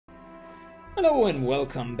Hello and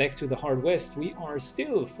welcome back to the Hard West. We are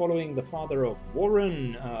still following the father of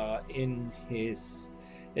Warren in his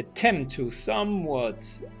attempt to somewhat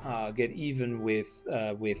get even with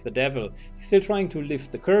the devil. He's still trying to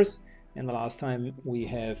lift the curse, and the last time we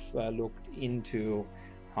have looked into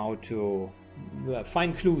how to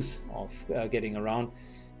find clues of getting around.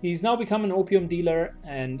 He's now become an opium dealer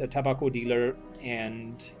and a tobacco dealer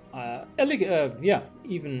and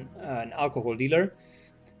even an alcohol dealer.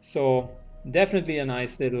 So definitely a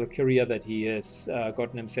nice little career that he has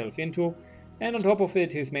gotten himself into. And on top of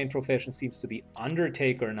it, his main profession seems to be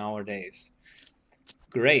undertaker nowadays.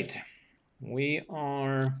 Great. We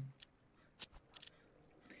are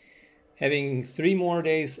having 3 more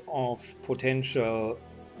days of potential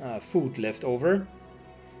food left over.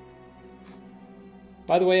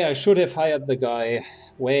 By the way, I should have hired the guy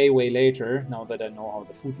way later, now that I know how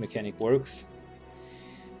the food mechanic works.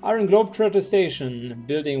 Iron Globetrotter Station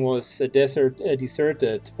building was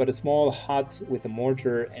deserted, but a small hut with a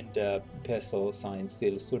mortar and a pestle sign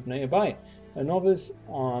still stood nearby. A notice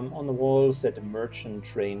on the wall said a merchant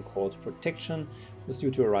train called Protection was due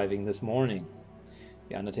to arriving this morning.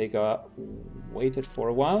 The Undertaker waited for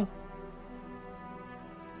a while.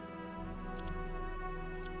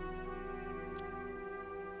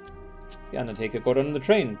 The Undertaker got on the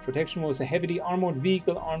train. Protection was a heavily armored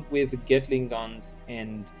vehicle armed with Gatling guns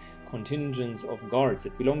and contingents of guards.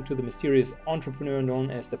 It belonged to the mysterious entrepreneur known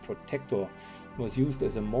as the Protector. It was used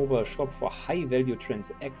as a mobile shop for high-value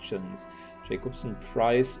transactions. Jacobson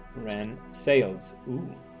Price ran sales.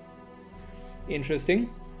 Ooh. Interesting.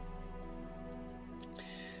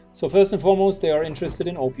 So first and foremost, they are interested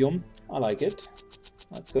in opium. I like it.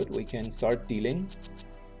 That's good. We can start dealing.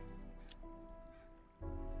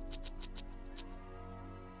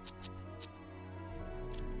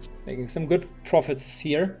 Making some good profits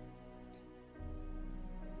here.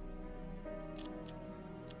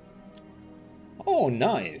 Oh,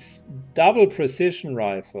 nice. Double precision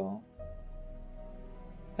rifle.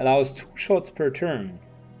 Allows 2 shots per turn.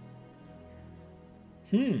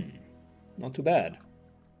 Not too bad.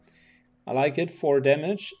 I like it. 4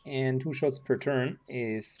 damage and 2 shots per turn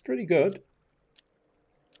is pretty good.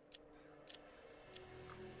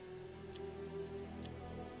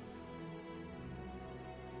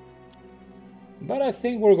 But I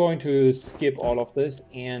think we're going to skip all of this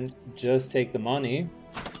and just take the money.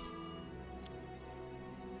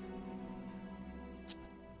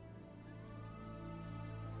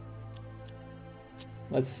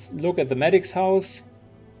 Let's look at the medic's house.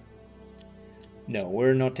 No,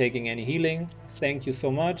 we're not taking any healing. Thank you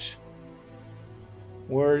so much.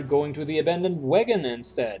 We're going to the abandoned wagon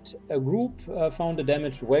instead. A group found a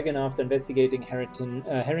damaged wagon after investigating.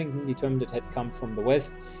 Harrington determined it had come from the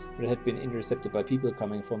west, but it had been intercepted by people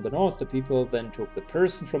coming from the north. The people then took the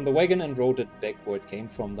person from the wagon and rode it back where it came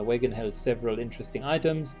from. The wagon held several interesting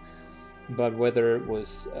items, but weather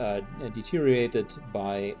was deteriorated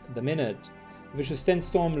by the minute. A vicious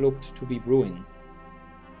sandstorm looked to be brewing.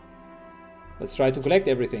 Let's try to collect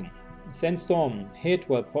everything. Sandstorm hit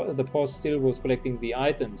while the pause still was collecting the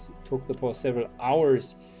items. It took the pause several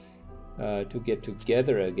hours to get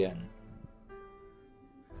together again.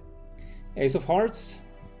 Ace of Hearts,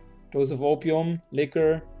 dose of opium,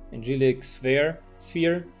 liquor, angelic sphere,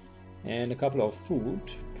 and a couple of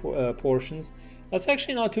food portions. That's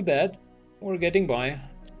actually not too bad. We're getting by.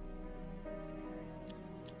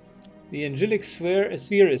 The angelic sphere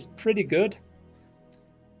is pretty good.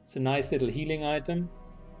 It's a nice little healing item.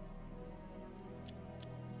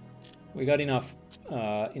 We got enough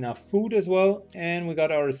food as well, and we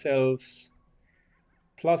got ourselves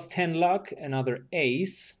plus 10 luck, another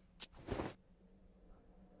ace.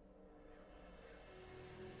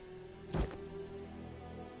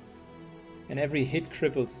 And every hit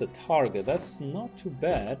cripples the target. That's not too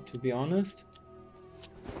bad, to be honest.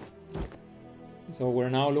 So we're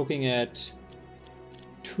now looking at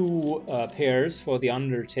 2 pairs for the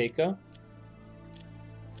Undertaker.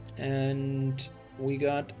 And we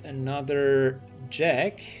got another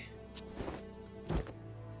jack,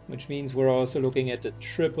 which means we're also looking at a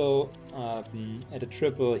triple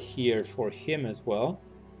here for him as well.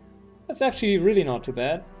 That's actually really not too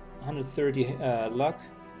bad. 130 luck.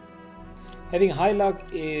 Having high luck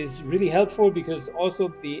is really helpful because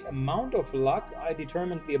also the amount of luck, I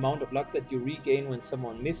determined the amount of luck that you regain when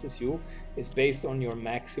someone misses you is based on your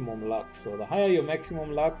maximum luck. So the higher your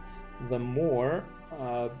maximum luck, the more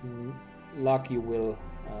luck you will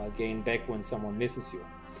gain back when someone misses you.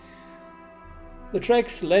 The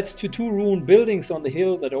tracks led to 2 ruined buildings on the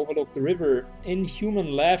hill that overlooked the river.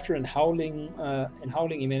 Inhuman laughter and howling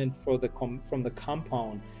emanated from the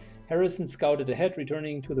compound. Harrison scouted ahead,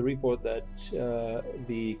 returning to the report that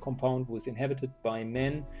the compound was inhabited by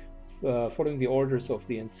men following the orders of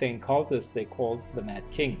the insane cultists they called the Mad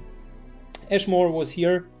King. Ashmore was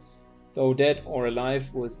here, though dead or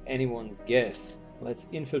alive was anyone's guess. Let's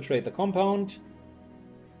infiltrate the compound.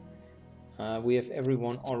 We have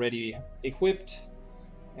everyone already equipped,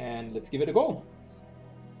 and let's give it a go.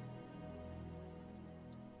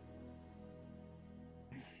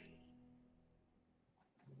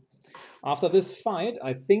 After this fight,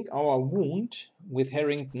 I think our wound with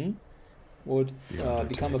Harrington would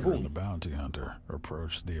become a boon. And the bounty hunter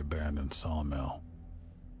approached the abandoned sawmill.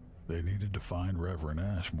 They needed to find Reverend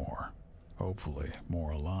Ashmore, hopefully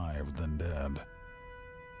more alive than dead.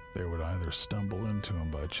 They would either stumble into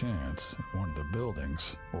him by chance in one of the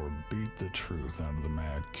buildings or beat the truth out of the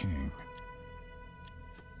Mad King.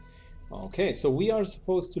 Okay, so we are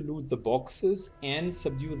supposed to loot the boxes and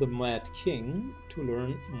subdue the Mad King to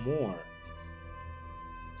learn more.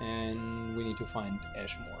 And we need to find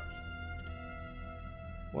Ashmore.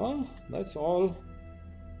 Well, that's all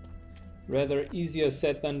rather easier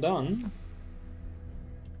said than done.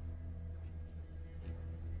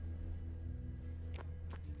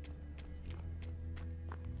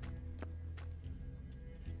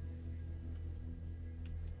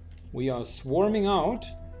 We are swarming out.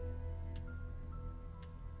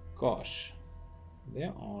 Gosh,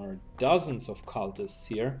 there are dozens of cultists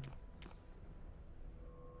here.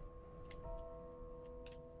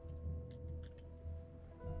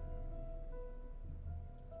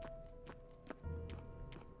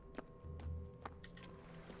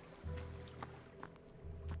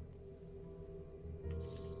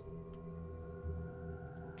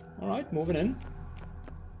 All right, moving in.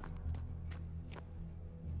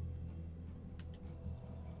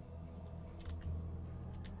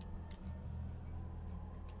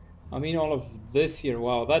 I mean, all of this here,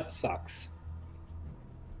 wow, that sucks.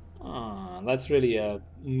 That's really a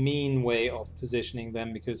mean way of positioning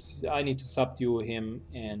them, because I need to subdue him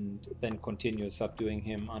and then continue subduing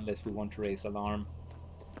him unless we want to raise alarm.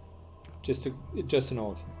 Just to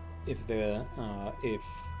know if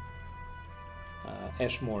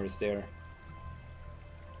Ashmore is there.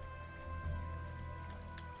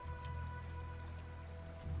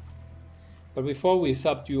 But before we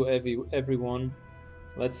subdue everyone,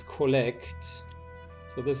 let's collect.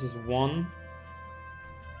 So this is one.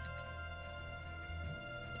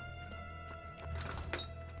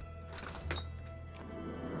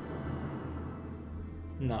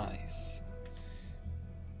 Nice.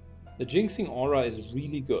 The jinxing aura is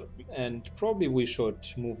really good, and probably we should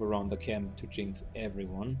move around the camp to jinx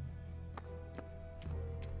everyone,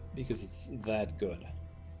 because it's that good.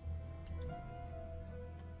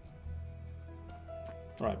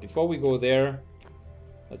 Alright, before we go there,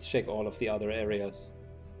 let's check all of the other areas.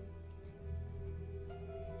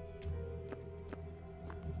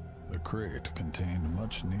 The crate contained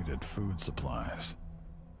much needed food supplies.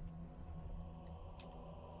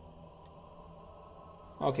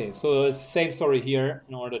 Okay, so it's the same story here.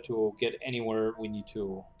 In order to get anywhere, we need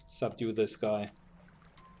to subdue this guy.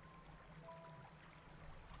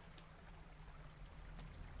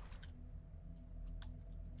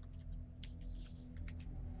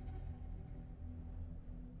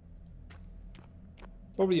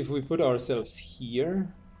 Probably if we put ourselves here,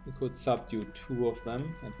 we could subdue two of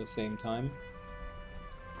them at the same time.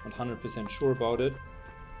 Not 100% sure about it,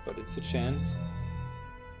 but it's a chance.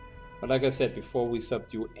 But like I said, before we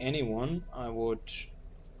subdue anyone, I would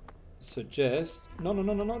suggest... No,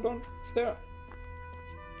 don't there.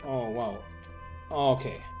 Oh, wow.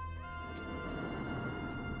 Okay.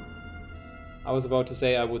 I was about to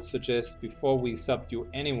say I would suggest before we subdue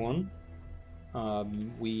anyone,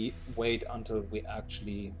 we wait until we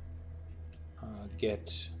actually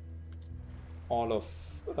get all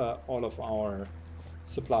of our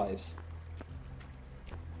supplies.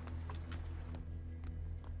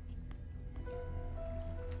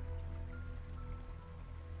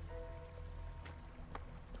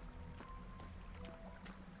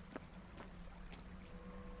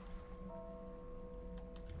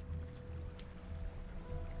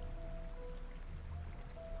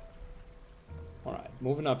 Alright,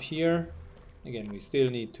 moving up here. Again, we still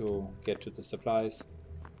need to get to the supplies.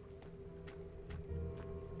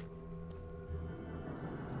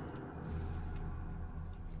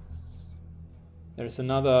 There's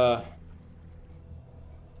another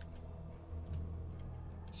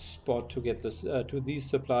spot to get this to these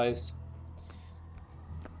supplies.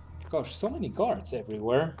 Gosh, so many guards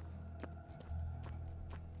everywhere.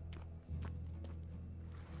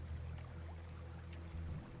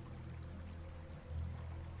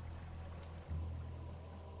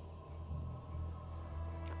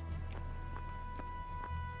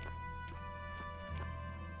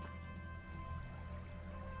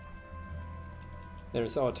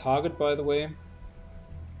 There's our target, by the way.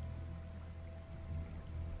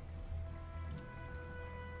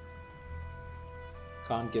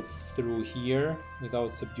 Can't get through here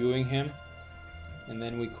without subduing him. And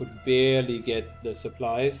then we could barely get the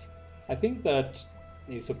supplies. I think that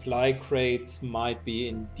the supply crates might be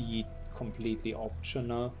indeed completely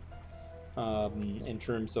optional in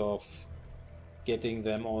terms of getting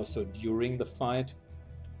them also during the fight.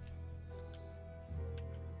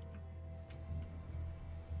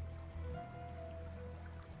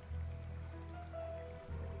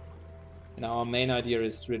 And our main idea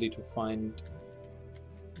is really to find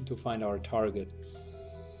our target.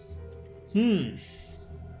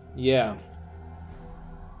 Yeah.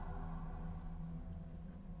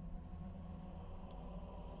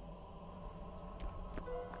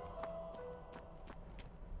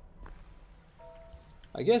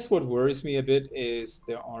 I guess what worries me a bit is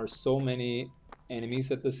there are so many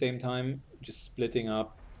enemies at the same time. Just splitting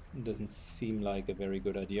up doesn't seem like a very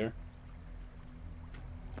good idea.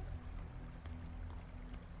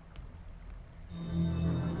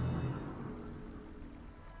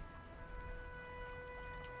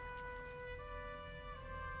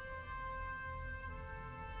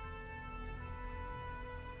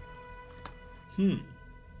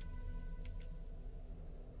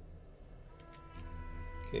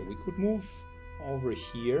 Okay, we could move over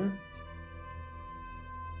here.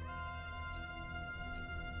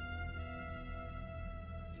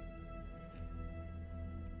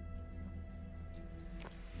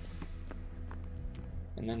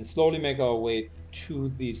 And then slowly make our way to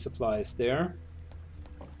the supplies there.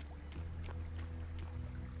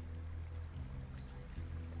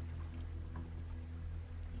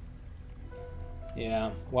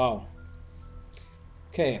 Yeah, wow.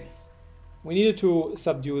 Okay. We needed to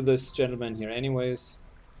subdue this gentleman here anyways.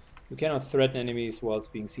 We cannot threaten enemies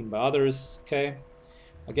whilst being seen by others. Okay.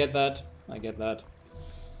 I get that. I get that.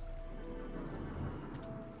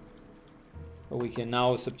 But we can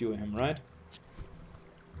now subdue him, right?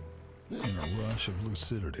 In a rush of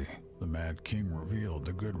lucidity, the Mad King revealed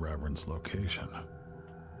the Good Reverend's location.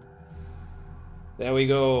 There we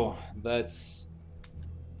go. That's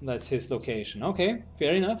his location. Okay,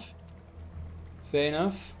 fair enough. Fair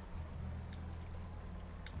enough.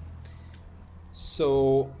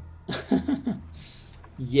 So,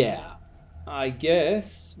 yeah, I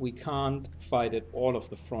guess we can't fight at all of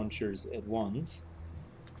the frontiers at once.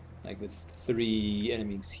 Like there's 3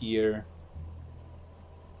 enemies here.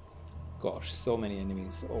 Gosh, so many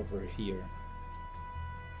enemies over here.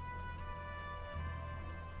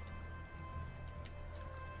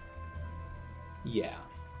 Yeah.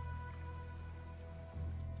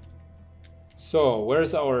 So,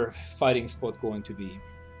 where's our fighting spot going to be?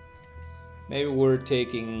 Maybe we're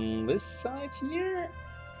taking this side here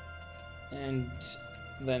and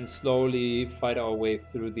then slowly fight our way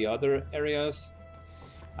through the other areas.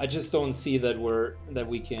 I just don't see that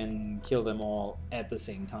we can kill them all at the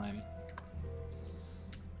same time.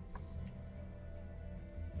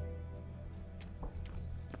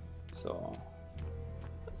 So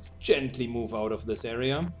let's gently move out of this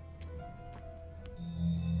area.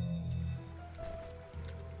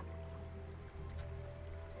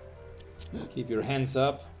 Keep your hands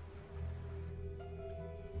up.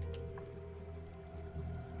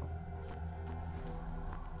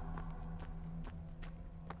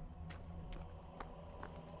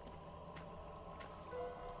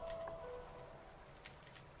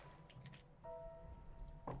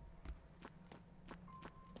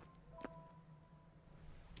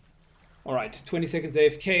 All right, 20 seconds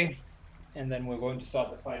AFK, and then we're going to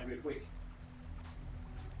start the fight real quick.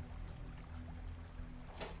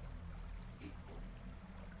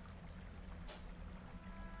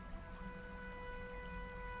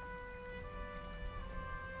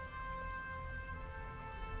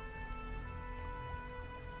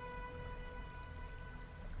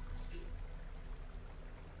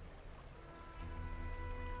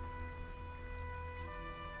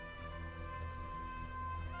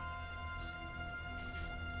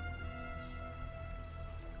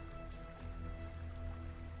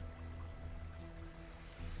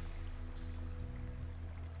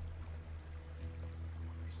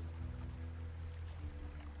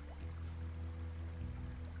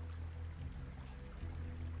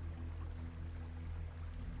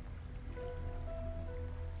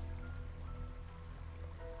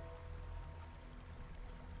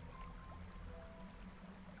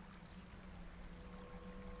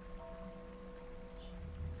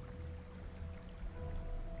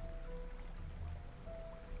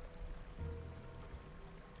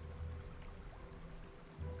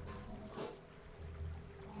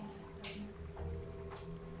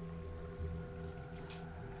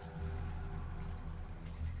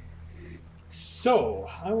 So,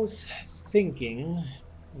 I was thinking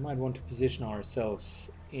we might want to position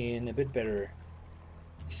ourselves in a bit better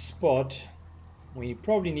spot. We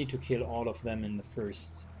probably need to kill all of them in the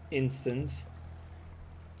first instance.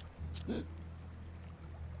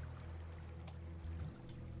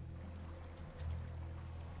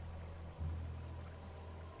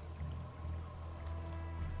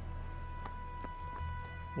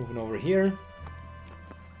 Moving over here.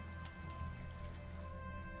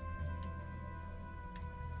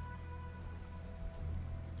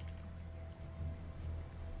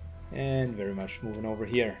 And very much moving over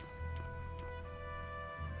here.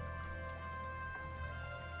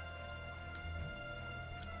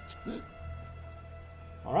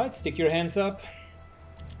 Alright, stick your hands up.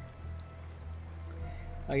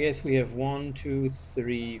 I guess we have 1, 2,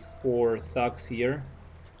 3, 4 thugs here.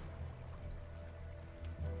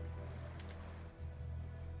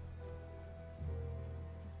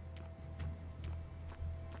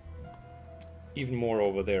 Even more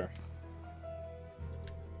over there.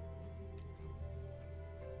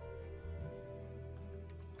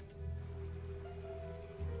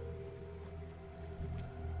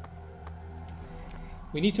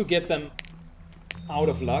 We need to get them out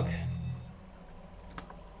of luck,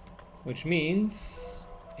 which means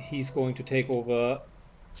he's going to take over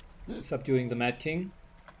subduing the Mad King,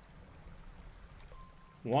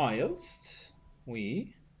 whilst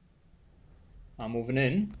we are moving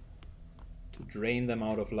in to drain them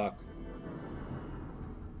out of luck.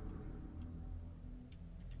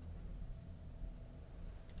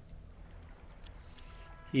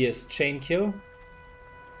 He has chain kill.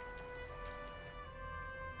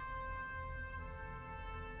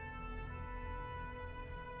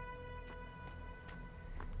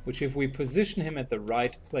 Which, if we position him at the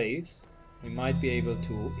right place, we might be able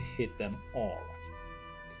to hit them all.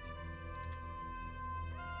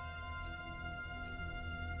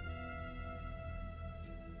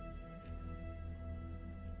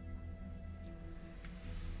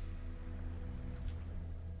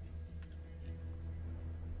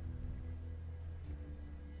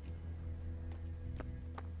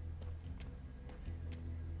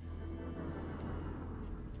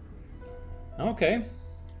 Okay.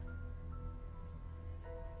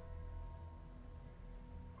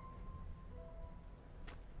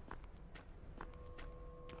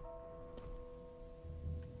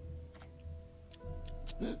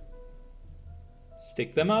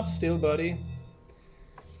 Stick them up still, buddy.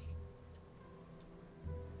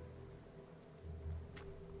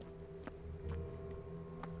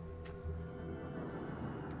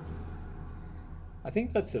 I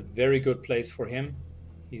think that's a very good place for him.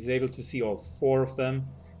 He's able to see all 4 of them,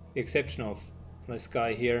 the exception of this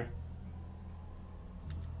guy here.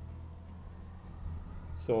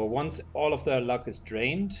 So once all of their luck is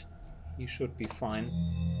drained, he should be fine.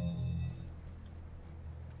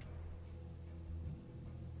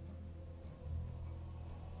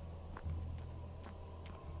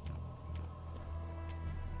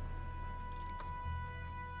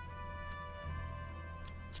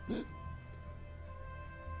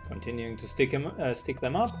 Continuing to stick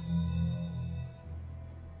them up.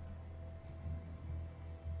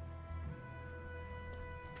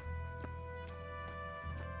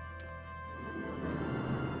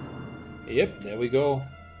 Yep, there we go.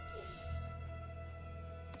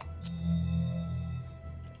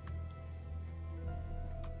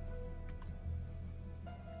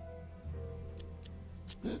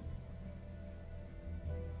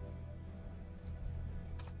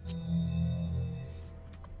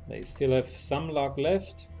 They still have some luck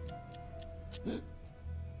left.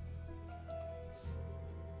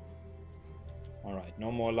 Alright,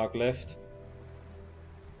 no more luck left.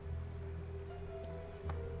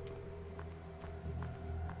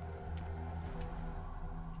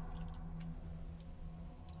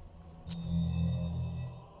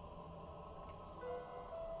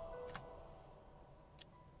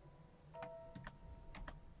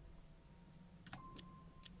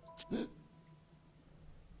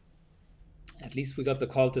 At least we got the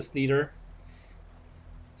cultist leader.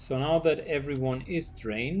 So now that everyone is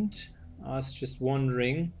drained, I was just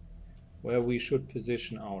wondering where we should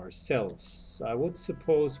position ourselves. I would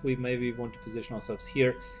suppose we maybe want to position ourselves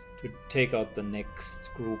here to take out the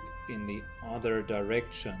next group in the other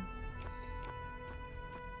direction.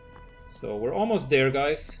 So we're almost there,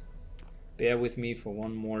 guys. Bear with me for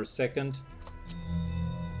one more second.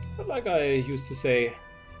 But like I used to say,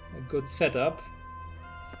 a good setup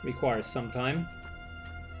requires some time.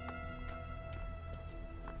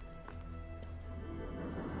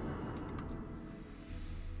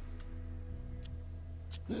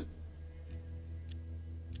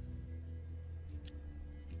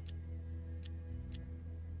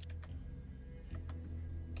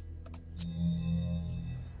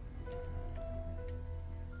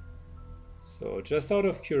 So just out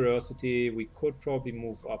of curiosity, we could probably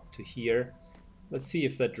move up to here. Let's see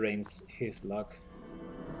if that drains his luck.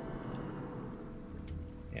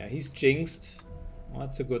 Yeah, he's jinxed. Well,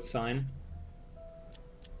 that's a good sign.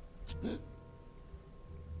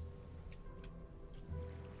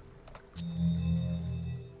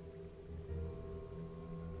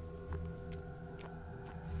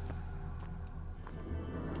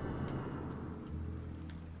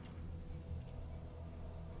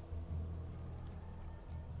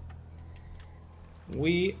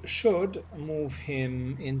 We should move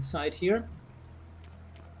him inside here.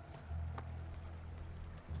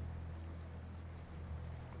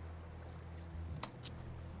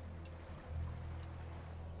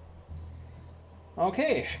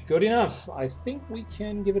 Okay, good enough. I think we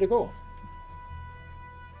can give it a go.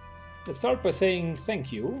 Let's start by saying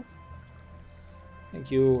thank you. Thank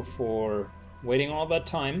you for waiting all that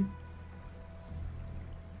time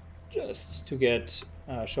just to get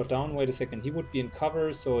shot down. Wait a second, he would be in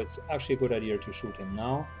cover, so it's actually a good idea to shoot him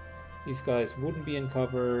now. These guys wouldn't be in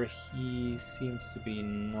cover. He seems to be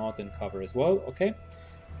not in cover as well. Okay,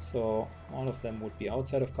 so all of them would be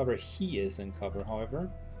outside of cover. He is in cover, however.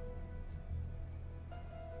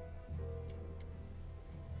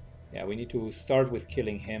 Yeah, we need to start with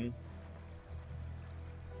killing him.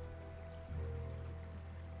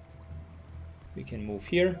 We can move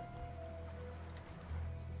here.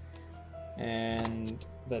 And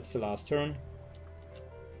that's the last turn.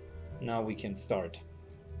 Now we can start.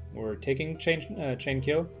 We're taking chain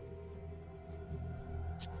kill.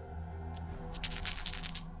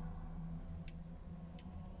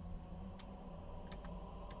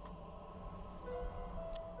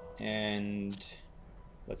 And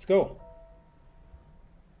let's go.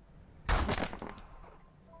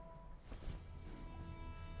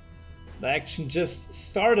 The action just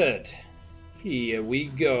started. Here we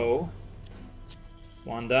go.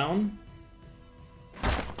 1 down.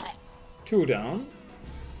 2 down.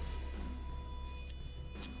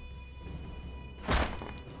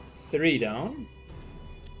 3 down.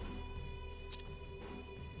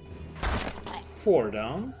 4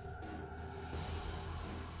 down.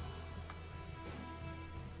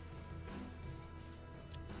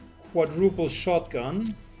 4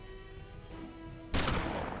 shotgun.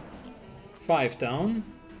 5 down.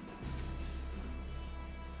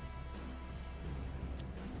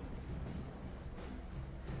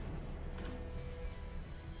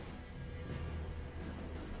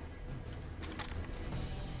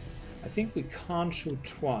 I think we can't shoot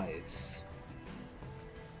twice.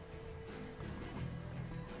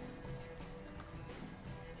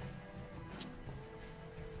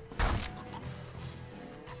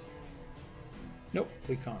 Nope,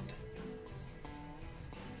 we can't.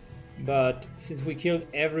 But since we killed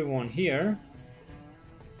everyone here,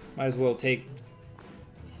 might as well take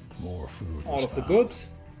more food. All of the goods.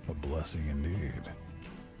 A blessing indeed.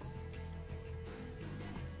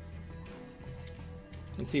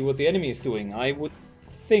 And see what the enemy is doing. I would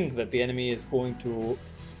think that the enemy is going to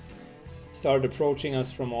start approaching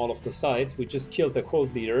us from all of the sides. We just killed the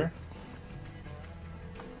cult leader.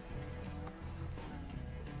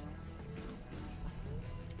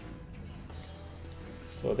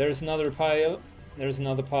 So there's another pile,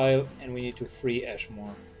 and we need to free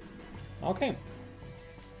Ashmore. Okay.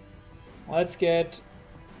 Let's get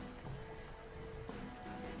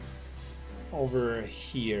over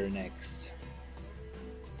here next.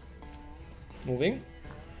 Moving.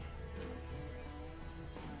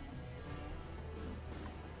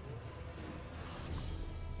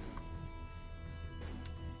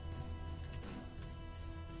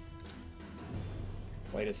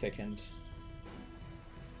 Wait a second.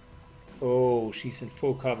 Oh, she's in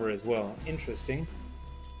full cover as well. Interesting.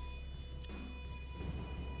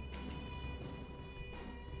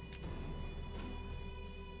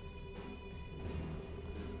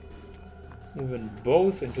 Moving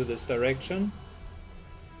both into this direction.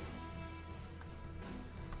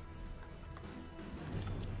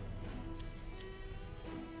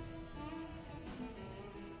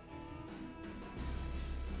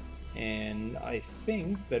 And I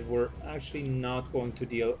think that we're actually not going to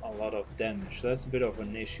deal a lot of damage. That's a bit of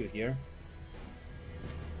an issue here.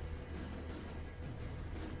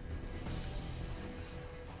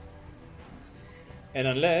 And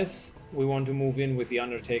unless we want to move in with the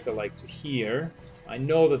Undertaker like to here, I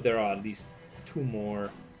know that there are at least 2 more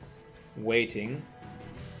waiting.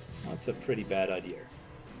 That's a pretty bad idea.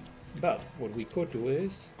 But what we could do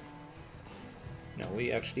is... No,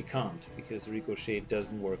 we actually can't, because Ricochet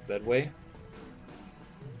doesn't work that way.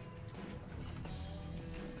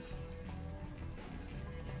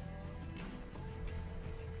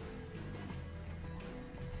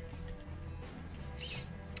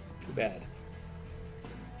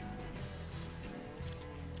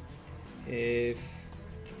 if...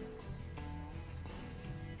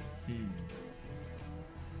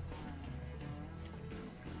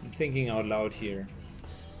 I'm thinking out loud here.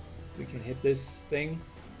 If we can hit this thing,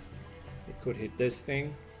 it could hit this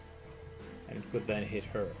thing, and it could then hit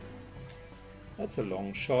her. That's a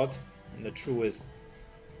long shot in the truest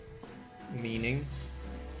meaning.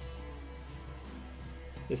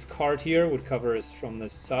 This card here would cover us from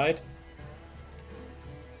this side.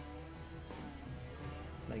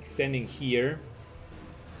 Like standing here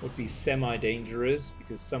would be semi-dangerous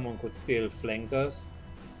because someone could still flank us.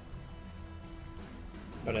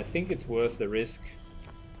 But I think it's worth the risk.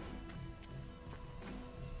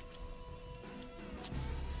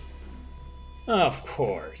 Of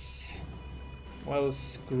course. Well,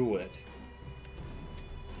 screw it.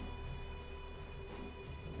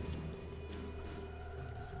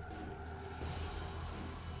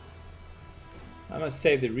 I must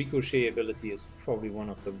say the ricochet ability is probably one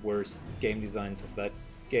of the worst game designs of that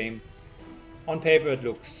game. On paper it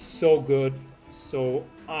looks so good, so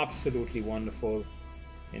absolutely wonderful.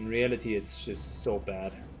 In reality it's just so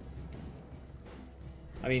bad.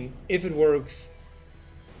 I mean, if it works,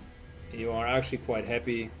 you are actually quite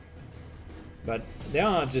happy. But there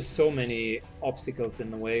are just so many obstacles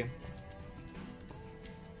in the way.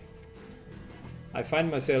 I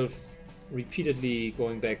find myself repeatedly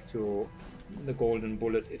going back to the golden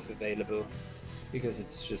bullet if available, because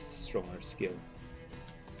it's just a stronger skill.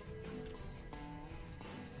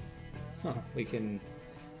 Huh, we can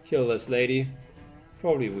kill this lady.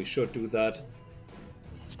 Probably we should do that.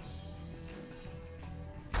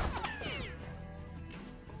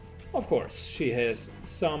 Of course, she has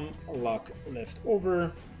some luck left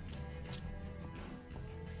over.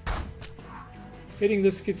 Hitting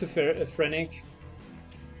the schizophrenic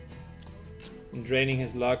and draining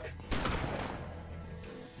his luck.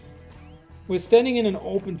 We're standing in an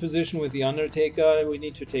open position with the Undertaker. We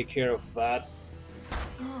need to take care of that.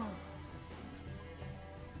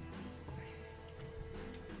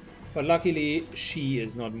 But luckily, she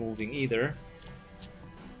is not moving either.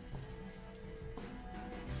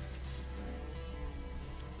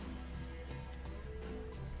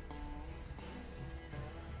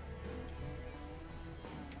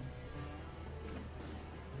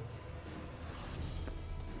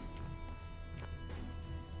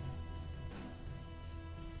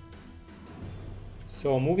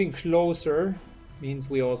 So moving closer means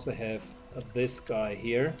we also have this guy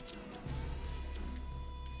here.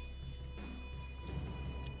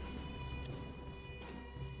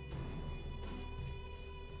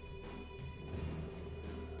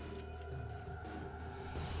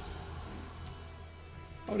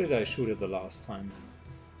 How did I shoot it the last time?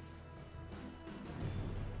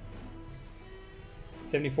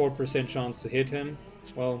 74% chance to hit him.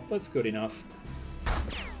 Well, that's good enough.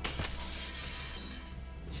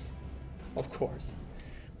 Of course.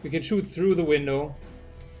 We can shoot through the window.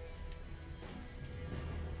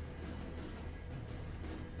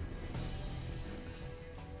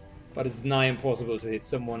 But it's nigh impossible to hit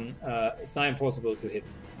someone. It's nigh impossible to hit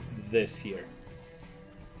this here.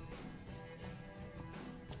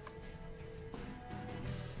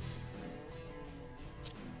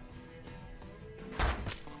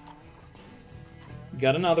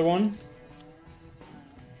 Got another one.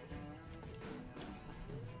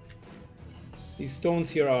 These stones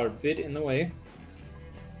here are a bit in the way.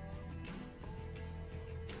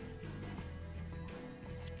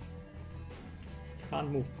 Can't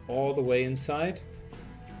move all the way inside.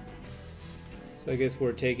 So I guess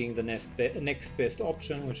we're taking the next best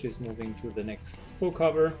option, which is moving to the next full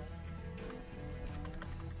cover.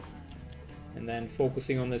 And then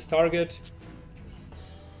focusing on this target.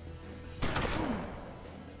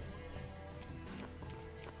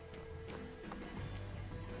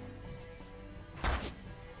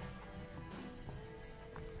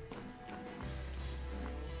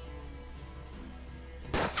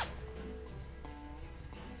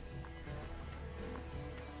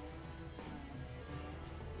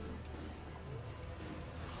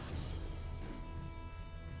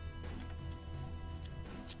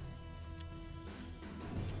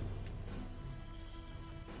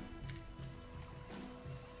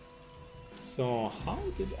 So how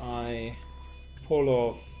did I pull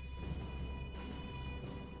off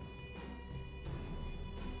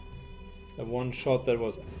the one shot that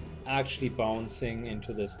was actually bouncing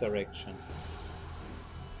into this direction?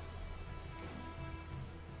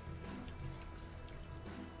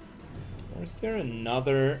 Or is there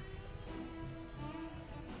another?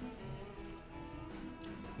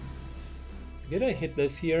 Did I hit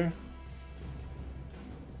this here?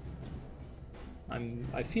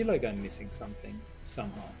 I feel like I'm missing something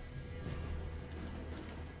somehow.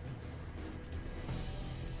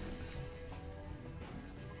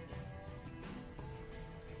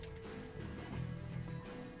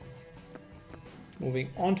 Moving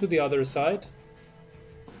on to the other side.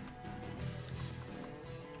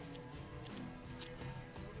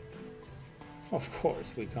 Of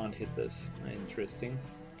course, we can't hit this. Interesting.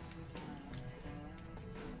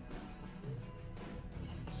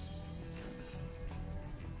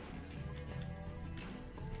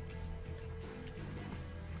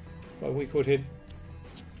 But we could hit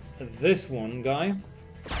this one guy.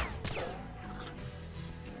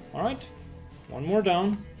 Alright, one more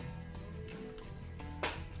down.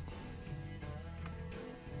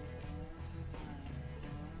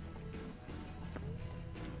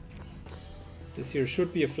 This here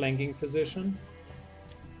should be a flanking position.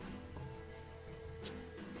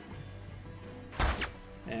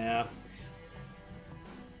 Yeah.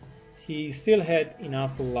 He still had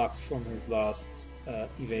enough luck from his last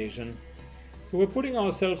evasion. So we're putting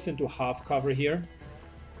ourselves into half cover here,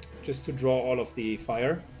 just to draw all of the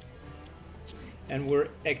fire. And we're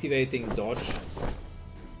activating dodge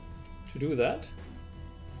to do that.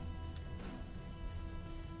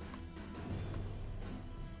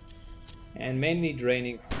 And mainly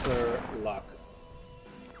draining her luck.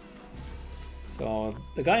 So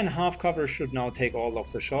the guy in half cover should now take all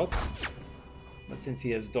of the shots. But since he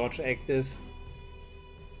has dodge active,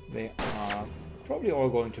 they are probably all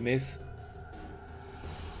going to miss.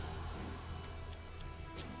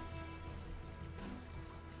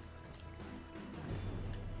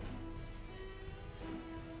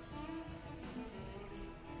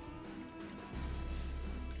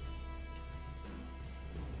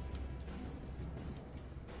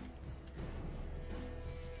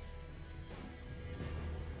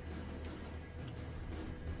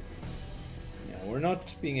 We're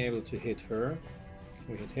not being able to hit her.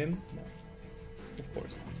 Can we hit him? No. Of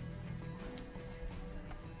course not.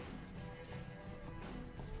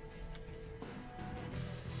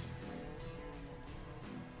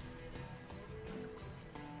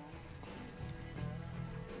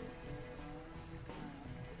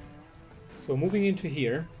 So moving into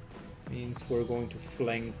here means we're going to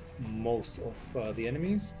flank most of the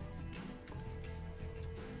enemies.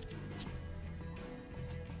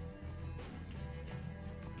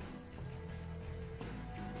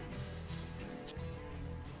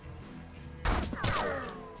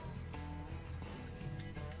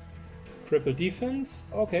 Cripple defense.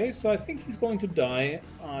 Okay, so I think he's going to die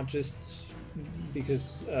just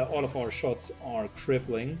because all of our shots are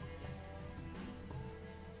crippling.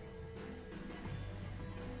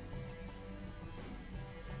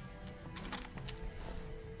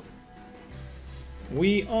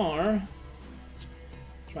 We are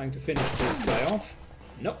trying to finish this guy off.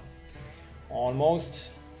 Nope.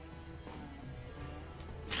 Almost.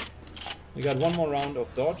 We got one more round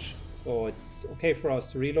of dodge, so it's okay for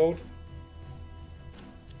us to reload.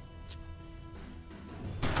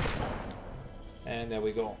 And there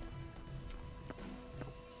we go.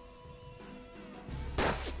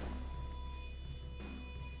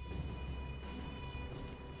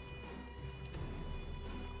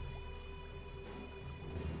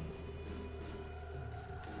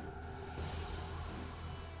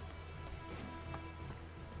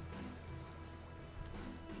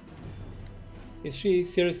 Is she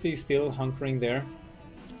seriously still hunkering there?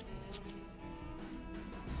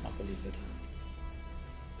 Can't believe it.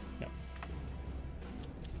 No.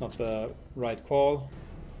 It's not the right call.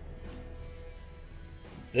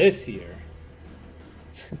 This here.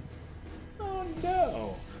 Oh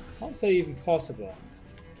no! How's that even possible?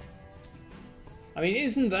 I mean,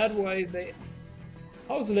 isn't that why they...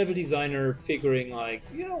 How's the level designer figuring like,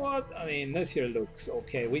 you know what? I mean, this here looks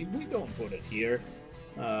okay. We don't put it here.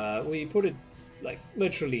 We put it like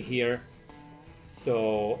literally here,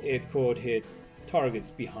 so it could hit targets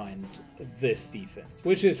behind this defense,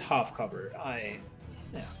 which is half cover. I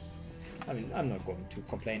mean, I'm not going to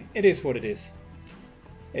complain. It is what it is.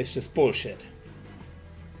 It's just bullshit.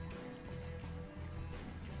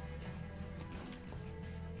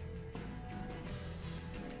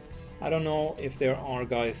 I don't know if there are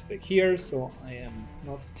guys back here, so I am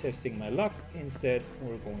not testing my luck. Instead,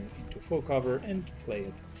 we're going into full cover and play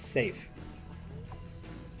it safe.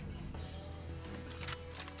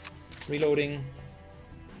 Reloading.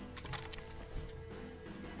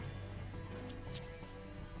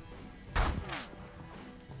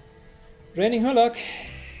 Draining her luck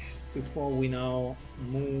before we now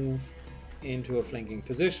move into a flanking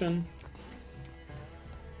position.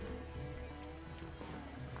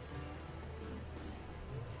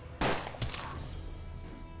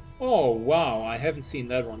 Oh wow, I haven't seen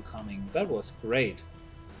that one coming. That was great.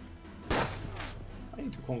 I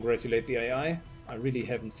need to congratulate the AI. I really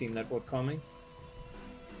haven't seen that one coming.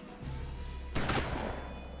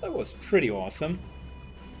 That was pretty awesome.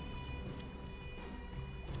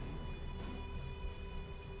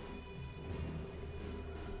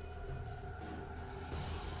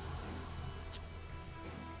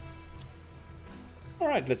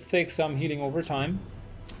 Alright, let's take some healing over time.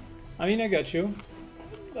 I mean, I got you.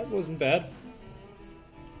 That wasn't bad.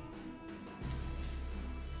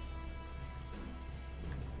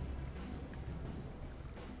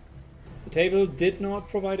 The table did not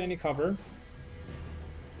provide any cover.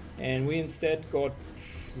 And we instead got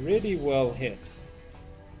pretty well hit.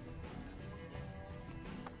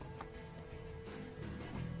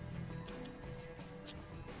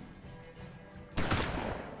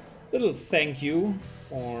 Little thank you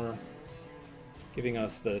for giving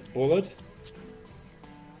us the bullet.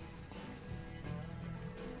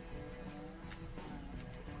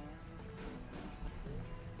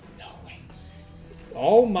 No way.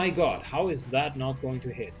 Oh my god, how is that not going to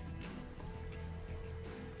hit?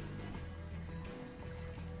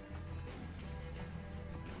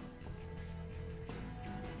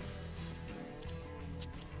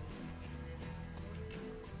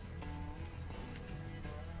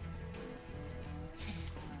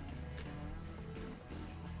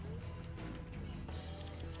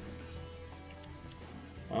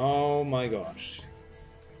 Oh my gosh.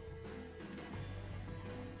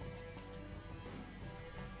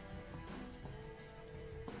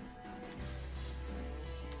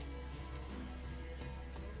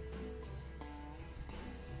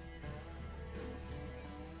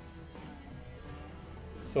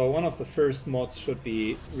 So one of the first mods should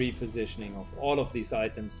be repositioning of all of these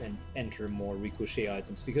items and enter more ricochet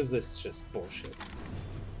items, because this is just bullshit.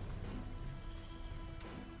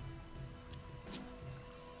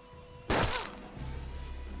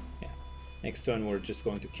 Yeah. Next turn we're just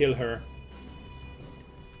going to kill her.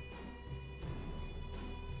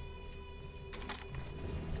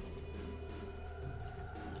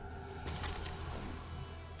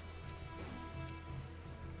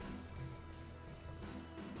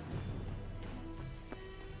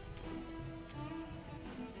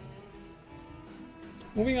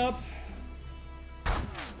 Moving up.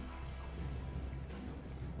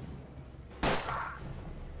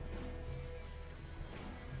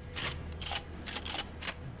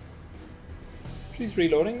 She's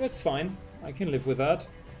reloading, that's fine. I can live with that.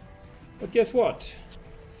 But guess what?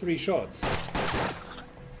 3 shots.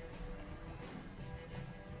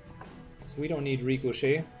 Because we don't need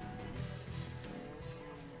ricochet.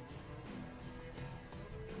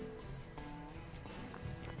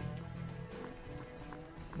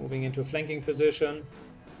 Moving into a flanking position.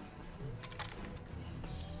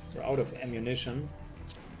 We're out of ammunition.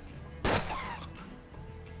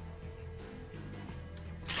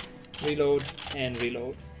 Reload and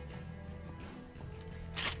reload.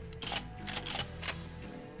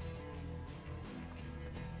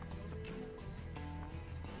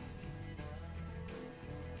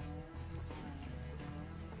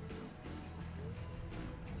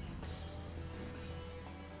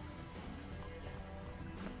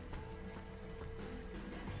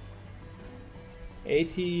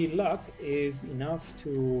 $80 luck is enough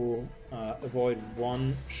to avoid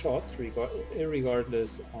 1 shot,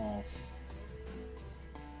 regardless of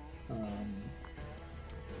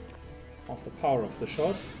the power of the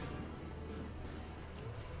shot.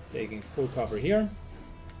 Taking full cover here.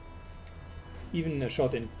 Even a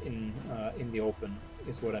shot in the open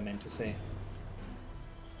is what I meant to say.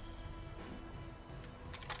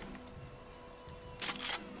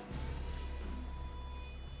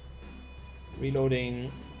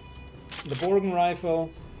 Reloading the Borgen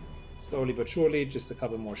rifle, slowly but surely, just a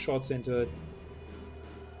couple more shots into it.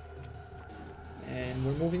 And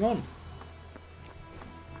we're moving on.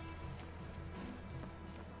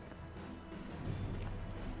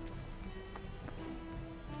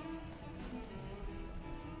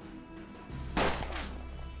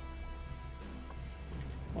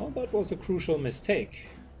 Well, that was a crucial mistake,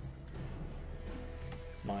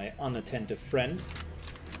 my unattentive friend.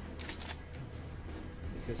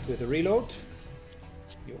 Because with a reload,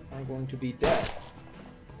 you are going to be dead.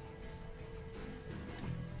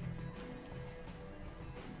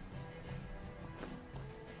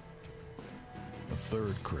 The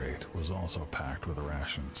third crate was also packed with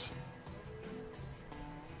rations.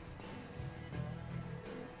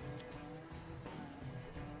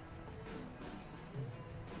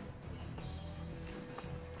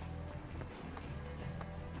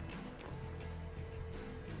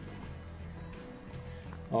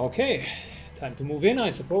 Okay, time to move in, I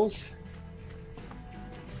suppose.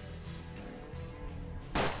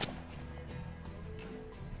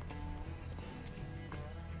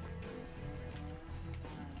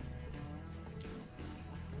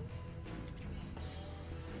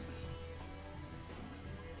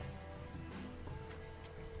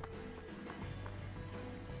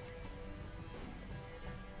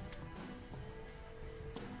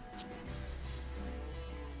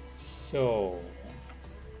 So,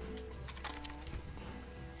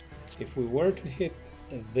 if we were to hit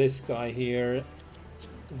this guy here,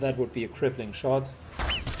 that would be a crippling shot.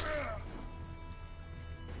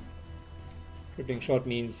 Crippling shot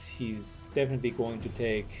means he's definitely going to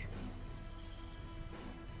take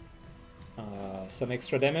some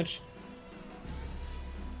extra damage.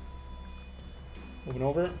 Moving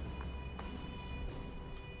over.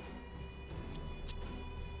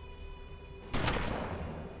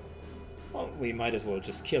 Well, we might as well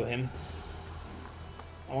just kill him.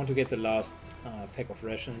 I want to get the last pack of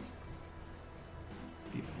rations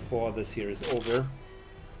before this here is over.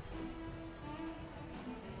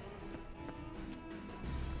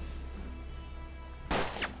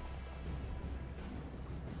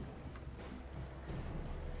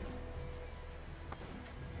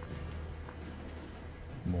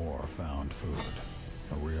 More found food.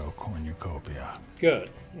 A real cornucopia. Good.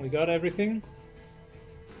 We got everything.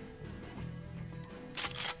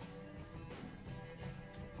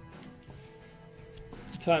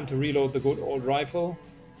 Time to reload the good old rifle.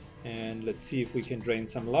 And let's see if we can drain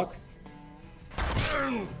some luck.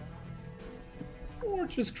 Or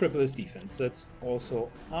just cripple his defense. That's also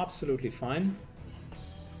absolutely fine.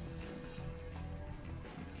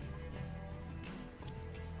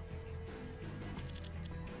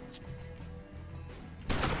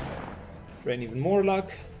 Drain even more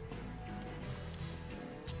luck.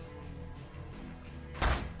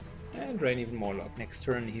 And drain even more luck. Next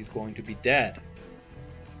turn he's going to be dead.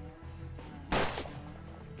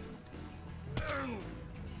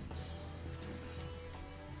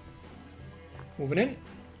 Moving in.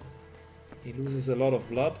 He loses a lot of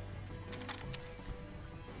blood.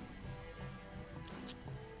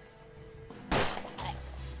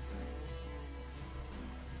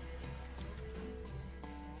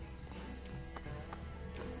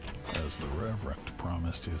 As the Reverend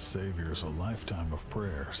promised his saviors a lifetime of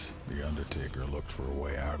prayers, the Undertaker looked for a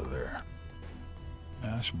way out of there.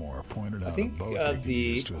 Ashmore pointed out I think a boat they could the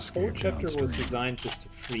use to whole escape chapter was downstream. designed just to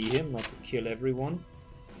free him, not to kill everyone.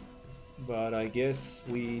 But I guess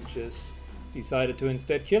we just decided to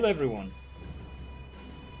instead kill everyone.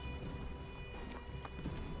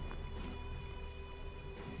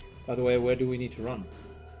 By the way, where do we need to run?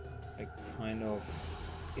 I kind of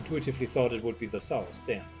intuitively thought it would be the south.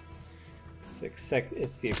 Damn. It's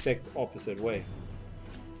the exact opposite way.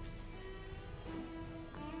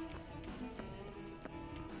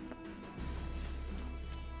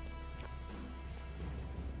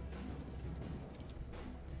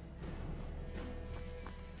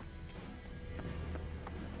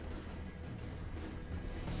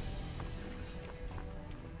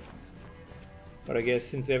 But I guess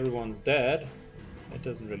since everyone's dead, it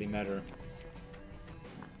doesn't really matter.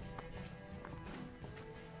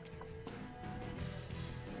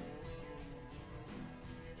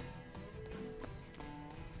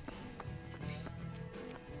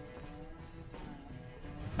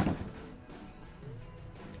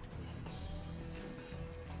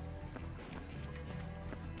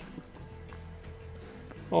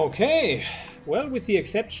 Okay, well, with the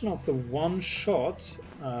exception of the one shot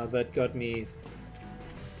that got me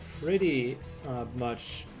pretty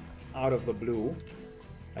much out of the blue.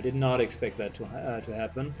 I did not expect that to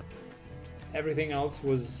happen. Everything else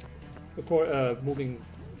was moving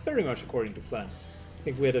very much according to plan. I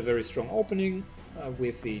think we had a very strong opening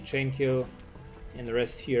with the chain kill, and the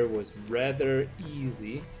rest here was rather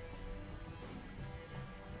easy.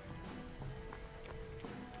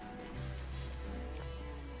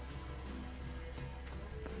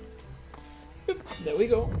 Yep, there we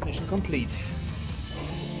go, mission complete.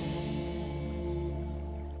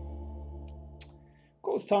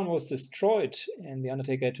 Ghost Town was destroyed, and the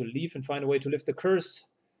Undertaker had to leave and find a way to lift the curse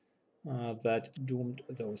that doomed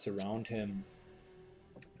those around him.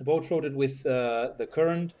 The boat floated with the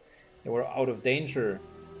current. They were out of danger.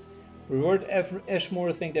 Reverend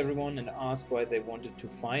Ashmore thanked everyone and asked why they wanted to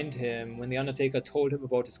find him. When the Undertaker told him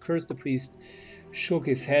about his curse, the priest shook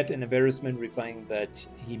his head in embarrassment, replying that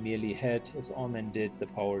he merely had, as all men did, the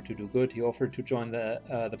power to do good. He offered to join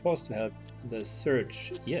the post to help the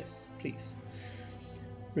search. Yes, please.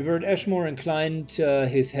 Reverend Ashmore inclined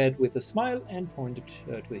his head with a smile and pointed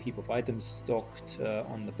to a heap of items stocked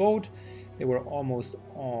on the boat. They were almost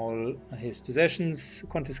all his possessions,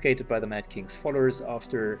 confiscated by the Mad King's followers.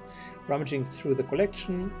 After rummaging through the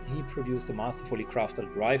collection, he produced a masterfully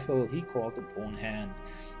crafted rifle he called the Bone Hand.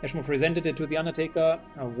 Ashmore presented it to the Undertaker,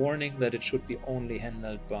 warning that it should be only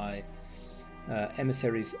handled by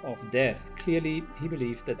emissaries of death. Clearly, he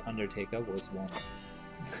believed that Undertaker was one.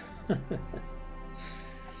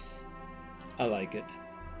 I like it.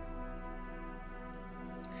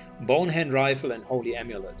 Bonehand Rifle and Holy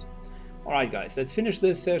Amulet. Alright guys, let's finish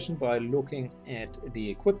this session by looking at the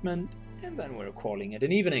equipment, and then we're calling it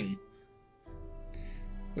an evening.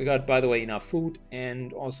 We got, by the way, enough food,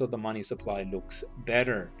 and also the money supply looks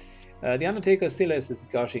better. The Undertaker still has his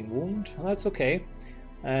gushing wound, that's okay.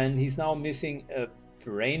 And he's now missing a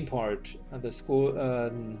brain part, the skull,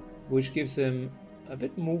 which gives him a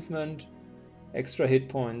bit movement, extra hit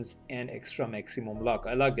points, and extra maximum luck.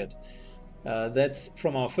 I like it. That's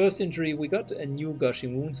from our first injury. We got a new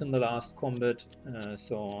gushing wounds in the last combat,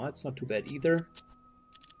 so that's not too bad either.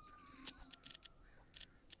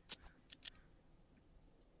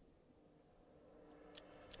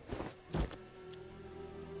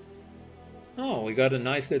 Oh, we got a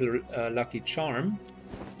nice little lucky charm.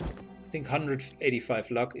 I think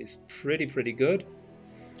 185 luck is pretty good.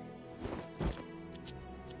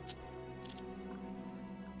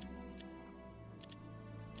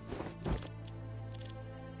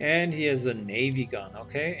 And he has a navy gun.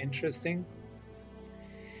 Okay, interesting.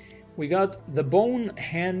 We got the Bone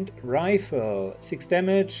Hand Rifle. 6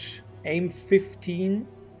 damage, aim 15.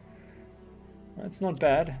 That's not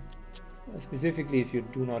bad. Specifically if you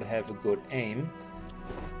do not have a good aim.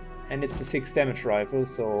 And it's a 6 damage rifle,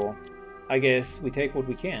 so I guess we take what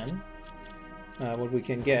we can. What we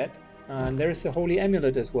can get. And there's a Holy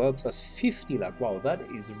Amulet as well, plus 50 luck. Wow, that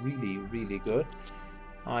is really good.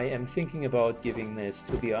 I am thinking about giving this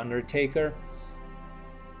to the Undertaker,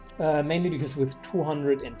 mainly because with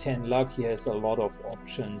 210 luck he has a lot of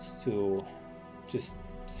options to just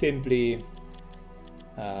simply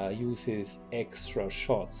use his extra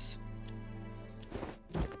shots.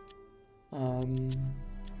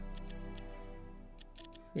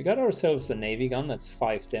 We got ourselves a navy gun, that's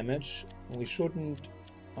 5 damage. We shouldn't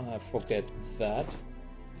forget that.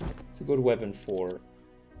 It's a good weapon for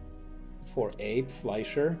Abe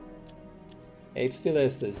Fleischer. Abe still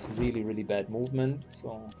has this really bad movement,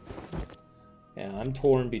 so yeah, I'm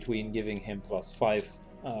torn between giving him plus 5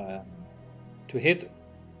 to hit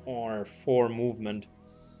or 4 movement.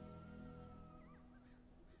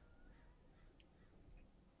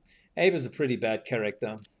 Abe is a pretty bad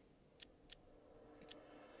character.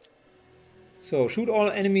 So shoot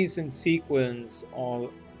all enemies in sequence,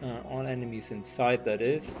 all enemies in sight, that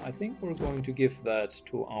is. I think we're going to give that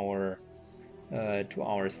to our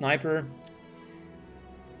sniper.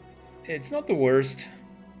 It's not the worst,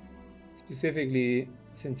 specifically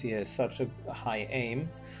since he has such a high aim.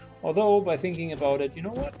 Although, by thinking about it, you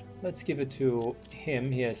know what? Let's give it to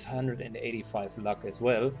him. He has 185 luck as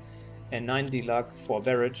well, and 90 luck for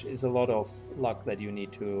Barrage is a lot of luck that you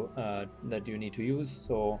need to use.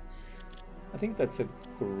 So I think that's a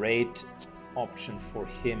great option for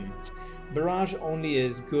him. Barrage only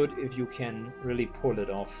is good if you can really pull it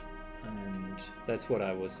off, and that's what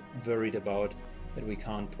I was worried about, that we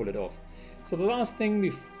can't pull it off. So the last thing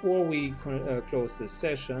before we close this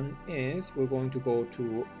session is we're going to go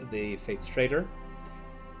to the Fates Trader.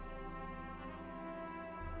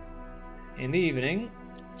 In the evening,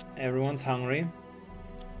 everyone's hungry.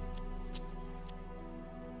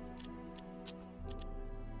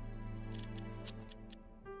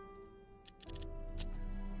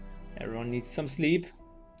 Everyone needs some sleep.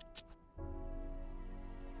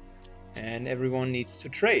 And everyone needs to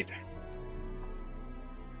trade.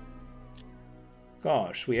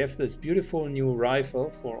 Gosh, we have this beautiful new rifle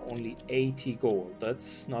for only 80 gold.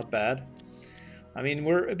 That's not bad. I mean,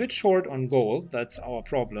 we're a bit short on gold. That's our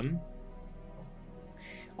problem.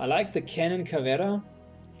 I like the Cannon Cavera.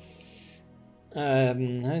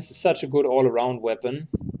 This is such a good all-around weapon.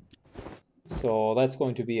 So that's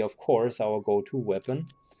going to be, of course, our go-to weapon.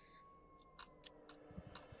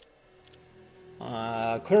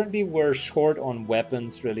 Currently we're short on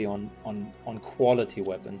weapons, really on quality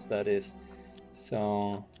weapons, that is.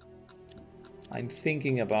 So I'm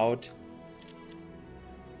thinking about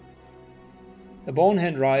the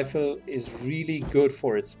Bonehand Rifle is really good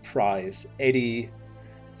for its price. 80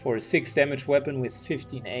 for a 6 damage weapon with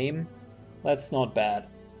 15 aim. That's not bad.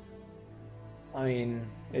 I mean,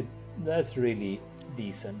 that's really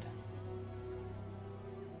decent.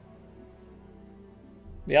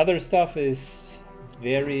 The other stuff is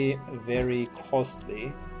very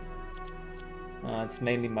costly. It's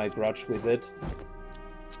mainly my grudge with it.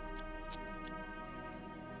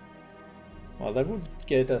 Well, that would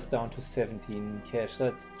get us down to 17 cash.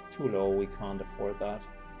 That's too low. We can't afford that.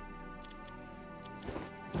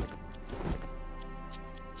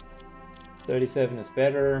 $37 is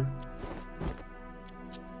better.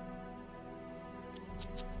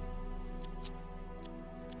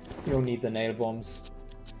 You don't need the nail bombs.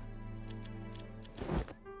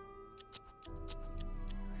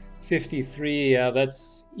 53, yeah,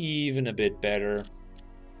 that's even a bit better.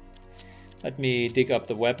 Let me dig up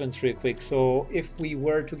the weapons real quick. So if we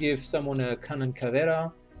were to give someone a Cannon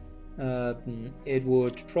Cavera, it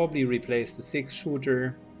would probably replace the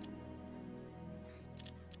 6-shooter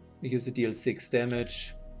because it deals 6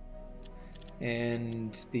 damage.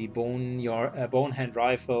 And the bone hand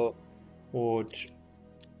rifle would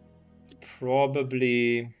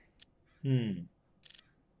probably...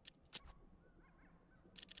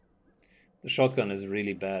 The shotgun is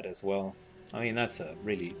really bad as well. I mean, that's a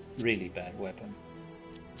really, really bad weapon.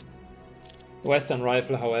 The Western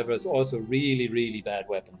rifle, however, is also really, really bad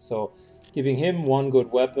weapon. So giving him one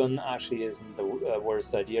good weapon actually isn't the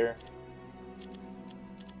worst idea.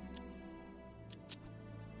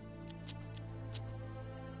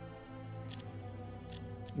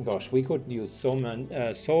 Gosh, we could use so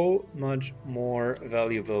much more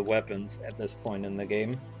valuable weapons at this point in the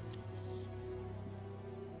game.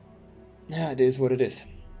 Yeah, it is what it is.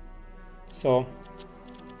 So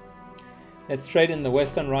let's trade in the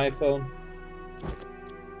Western rifle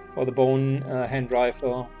for the bone hand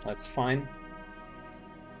rifle. That's fine.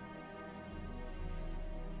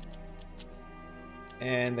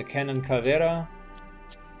 And the Cannon Cavera.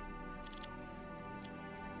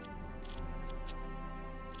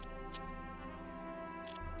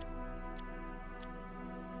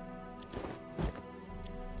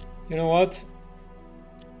 You know what?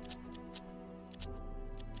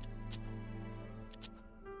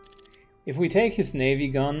 If we take his Navy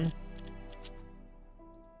gun...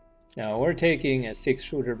 Now we're taking a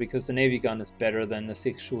 6-shooter because the Navy gun is better than the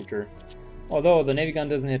 6-shooter. Although the Navy gun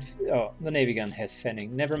doesn't hit... Oh, the Navy gun has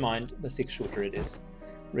fanning. Never mind, the 6-shooter it is.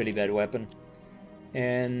 Really bad weapon.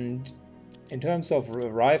 And in terms of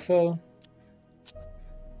rifle...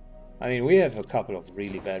 I mean, we have a couple of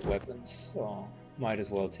really bad weapons, so might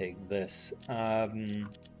as well take this.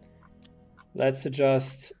 Let's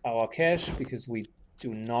adjust our cash because we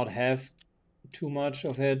do not have too much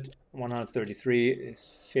of it. 133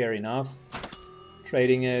 is fair enough.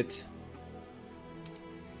 Trading it.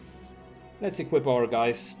 Let's equip our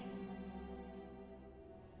guys.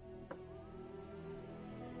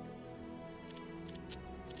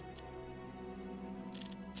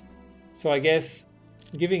 So I guess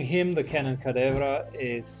giving him the Cannon Cadavra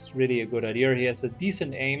is really a good idea. He has a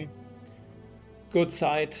decent aim, good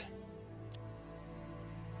sight.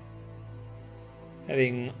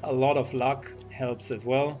 Having a lot of luck helps as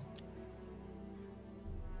well.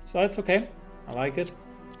 So that's okay. I like it.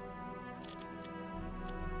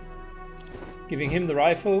 Giving him the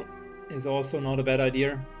rifle is also not a bad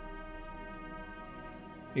idea.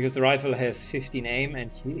 Because the rifle has 15 aim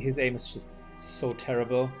and his aim is just so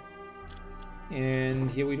terrible. And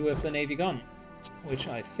here we do have the Navy gun, which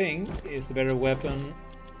I think is the better weapon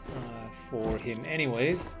for him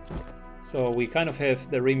anyways. So we kind of have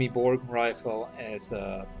the Remy Borg rifle as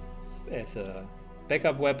a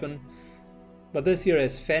backup weapon. But this here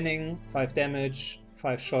has fanning, 5 damage,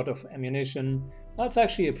 5 shot of ammunition. That's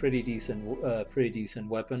actually a pretty decent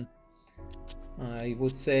weapon. I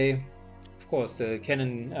would say, of course, the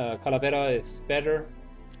Cannon Calavera is better.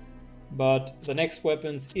 But the next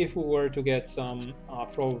weapons, if we were to get some, are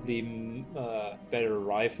probably better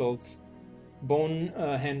rifles. Bone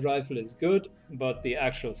hand rifle is good, but the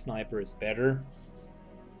actual sniper is better.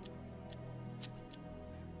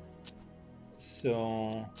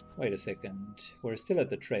 So, wait a second. We're still at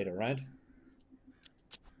the trader, right?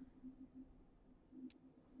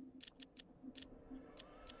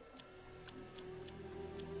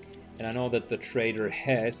 And I know that the trader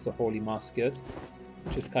has the Holy Musket,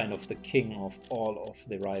 which is kind of the king of all of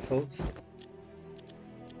the rifles.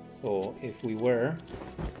 So if we were...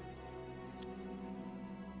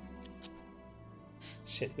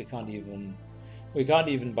 Shit, we can't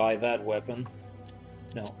even buy that weapon.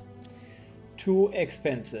 No. Too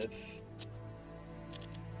expensive.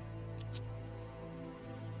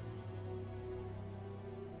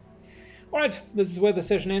 Alright, this is where the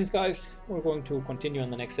session ends, guys. We're going to continue on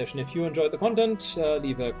the next session. If you enjoyed the content,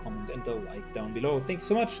 leave a comment and a like down below. Thank you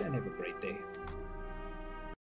so much and have a great day.